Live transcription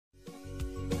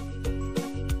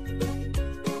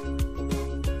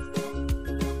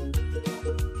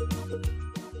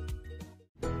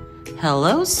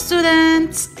Hello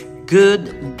students!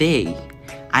 Good day!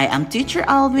 I am Teacher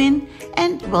Alvin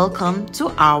and welcome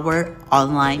to our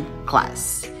online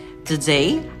class.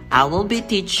 Today, I will be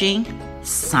teaching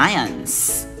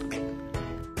science.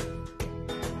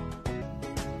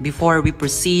 Before we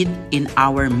proceed in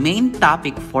our main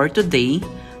topic for today,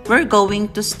 we're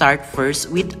going to start first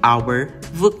with our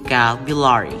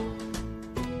vocabulary.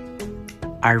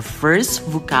 Our first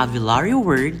vocabulary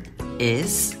word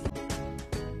is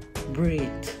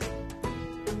breathe.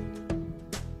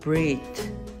 Breathe.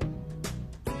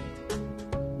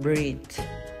 Breathe.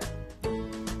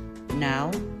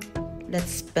 Now,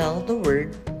 let's spell the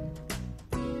word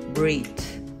breathe.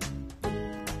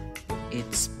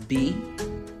 It's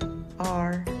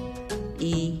B-R-E-A-T-H-E.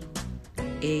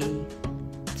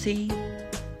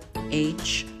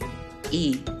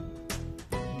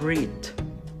 Breathe.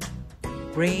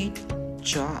 Great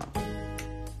job.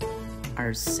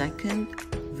 Our second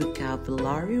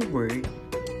vocabulary word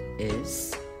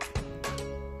is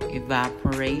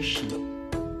evaporation.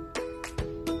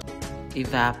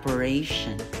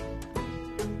 Evaporation.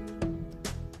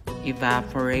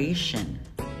 Evaporation.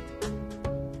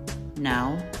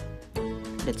 Now,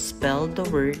 let's spell the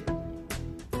word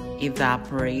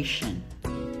evaporation.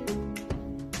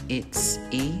 It's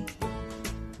E-V-A-P-O-R-A-T-I-O-N.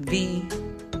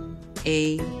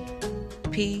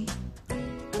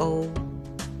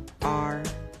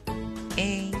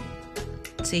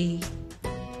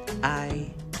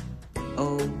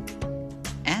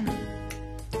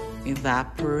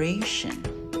 Evaporation.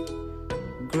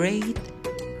 Great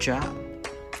job.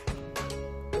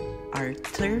 Our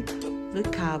third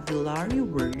vocabulary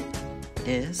word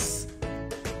is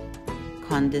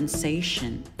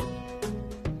condensation.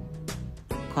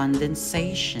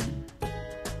 Condensation.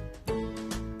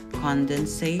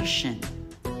 Condensation.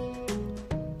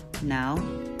 Now,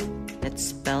 let's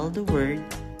spell the word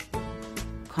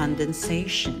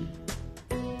condensation.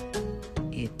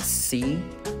 It's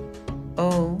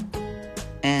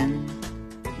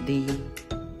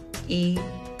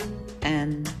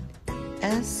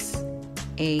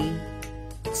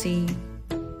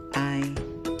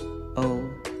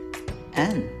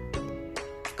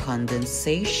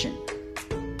Condensation.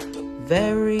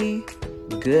 Very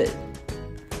good.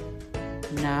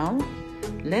 Now,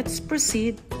 let's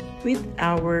proceed with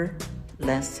our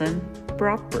lesson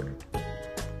proper.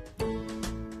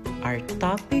 Our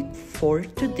topic for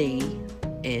today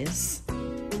is,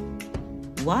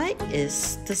 why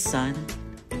is the sun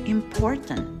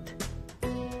important?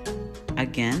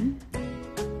 Again,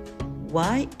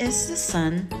 why is the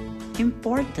sun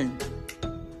important?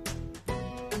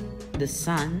 The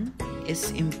sun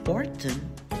is important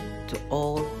to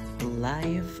all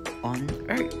life on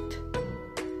earth.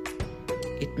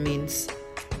 It means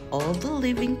all the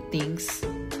living things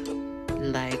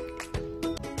like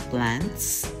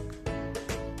plants,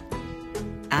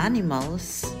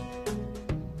 animals,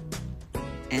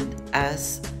 and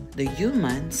as the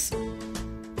humans,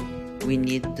 we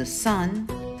need the sun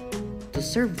to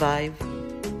survive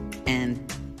and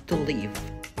to live.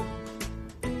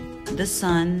 The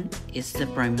sun is the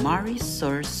primary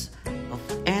source of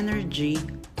energy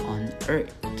on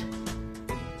earth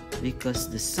because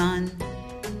the sun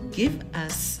gives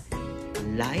us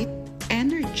light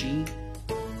energy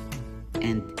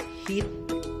and heat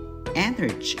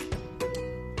energy.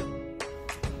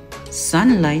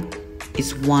 Sunlight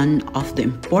is one of the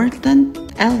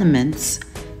important elements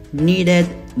needed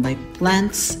by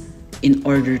plants in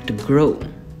order to grow.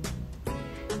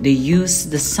 They use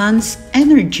the sun's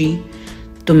energy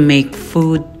to make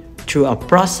food through a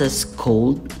process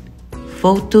called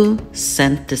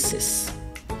photosynthesis.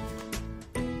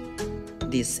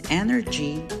 This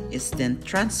energy is then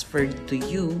transferred to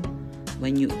you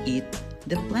when you eat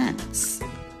the plants.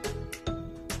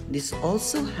 This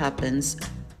also happens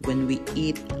when we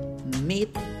eat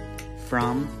meat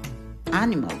from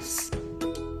animals.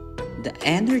 The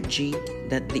energy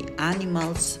that the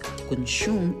animals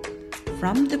consume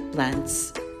from the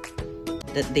plants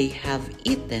that they have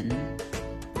eaten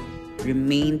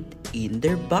remained in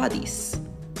their bodies.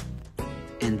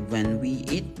 And when we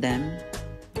eat them,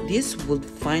 this would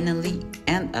finally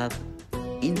end up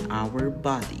in our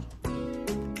body.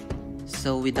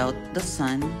 So without the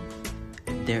sun,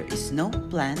 there is no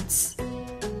plants,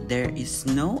 there is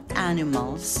no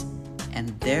animals,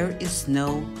 and there is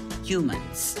no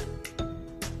humans.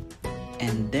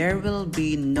 And there will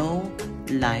be no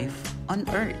life on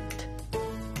earth.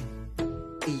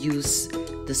 We use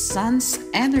the sun's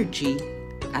energy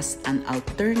as an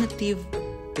alternative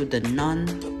to the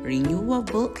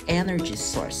non-renewable energy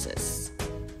sources.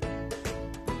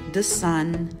 The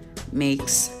sun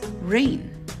makes rain.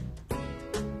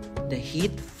 The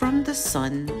heat from the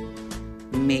sun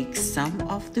makes some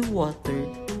of the water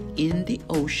in the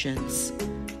oceans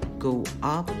go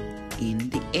up in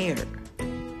the air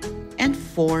and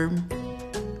form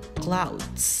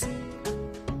clouds.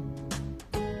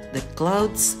 The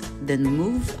clouds then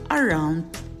move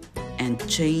around and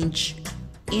change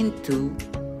into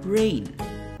rain.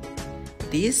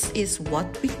 This is what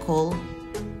we call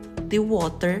the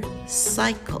water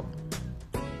cycle.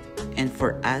 And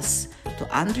for us to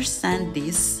understand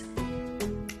this,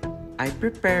 I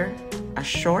prepare a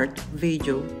short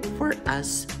video for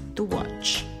us to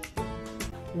watch.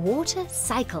 Water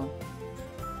cycle.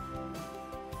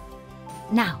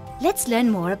 Now, let's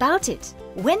learn more about it.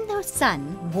 When the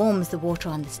sun warms the water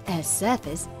on the Earth's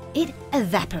surface, it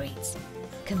evaporates,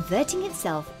 converting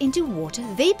itself into water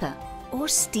vapor or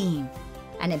steam.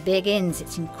 And it begins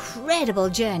its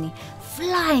incredible journey,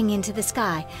 flying into the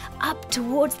sky, up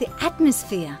towards the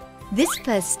atmosphere. This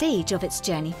first stage of its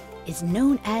journey is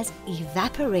known as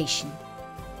evaporation.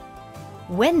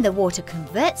 When the water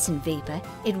converts in vapor,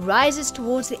 it rises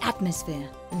towards the atmosphere,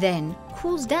 then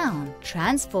cools down,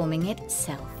 transforming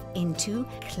itself into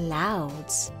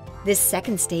clouds. This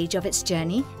second stage of its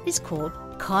journey is called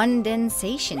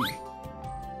condensation.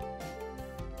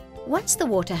 Once the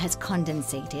water has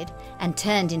condensated and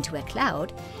turned into a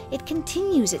cloud, it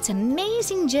continues its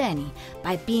amazing journey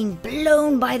by being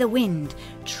blown by the wind,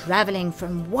 traveling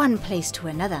from one place to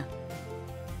another.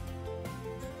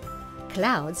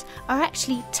 Clouds are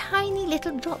actually tiny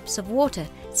little drops of water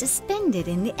suspended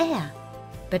in the air.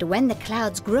 But when the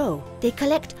clouds grow, they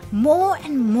collect more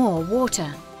and more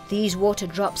water. These water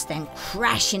drops then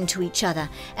crash into each other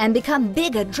and become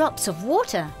bigger drops of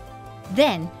water.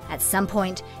 Then, at some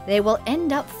point, they will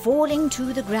end up falling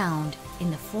to the ground in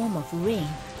the form of rain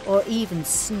or even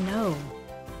snow.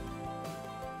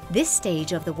 This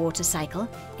stage of the water cycle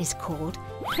is called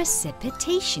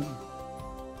precipitation.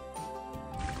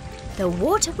 The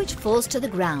water which falls to the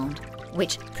ground,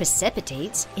 which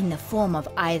precipitates in the form of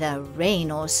either rain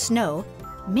or snow,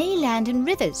 may land in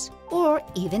rivers or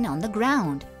even on the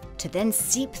ground, to then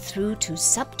seep through to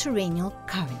subterranean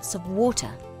currents of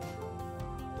water.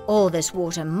 All this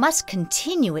water must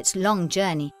continue its long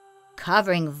journey,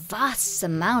 covering vast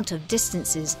amount of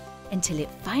distances until it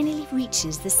finally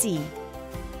reaches the sea.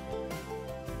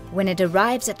 When it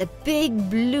arrives at the big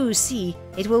blue sea,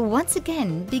 it will once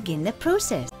again begin the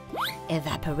process: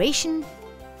 evaporation,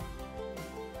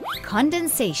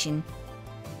 condensation,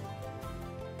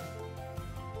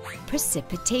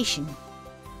 precipitation.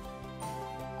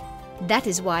 That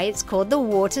is why it's called the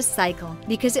water cycle,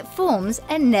 because it forms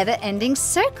a never-ending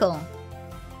circle.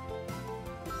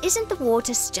 Isn't the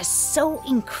water just so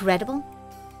incredible?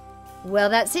 Well,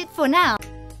 that's it for now.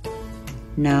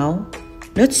 Now,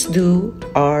 let's do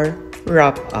our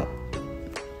wrap-up.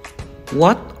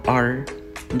 What are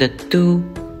the two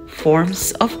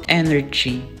forms of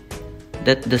energy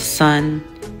that the sun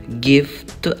gives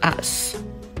to us?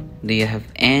 Do you have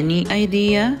any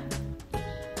idea?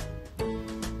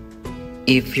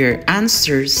 If your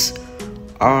answers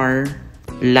are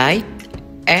light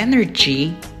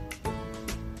energy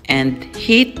and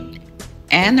heat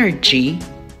energy,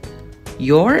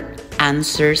 your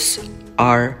answers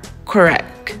are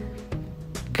correct.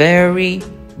 Very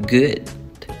good.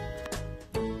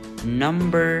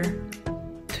 Number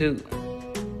 2.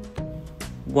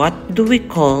 What do we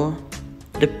call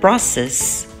the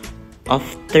process of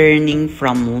turning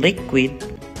from liquid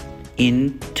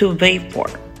into vapor?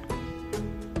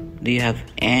 Do you have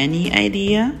any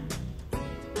idea?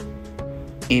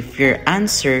 If your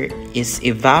answer is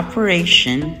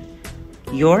evaporation,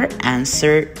 your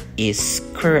answer is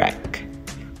correct.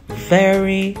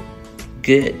 Very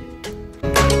good.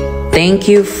 Thank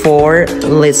you for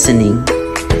listening.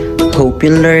 Hope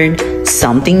you learned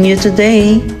something new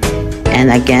today. And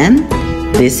again,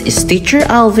 this is Teacher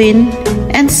Alvin,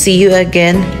 and see you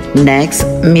again next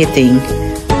meeting.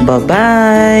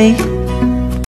 Bye-bye.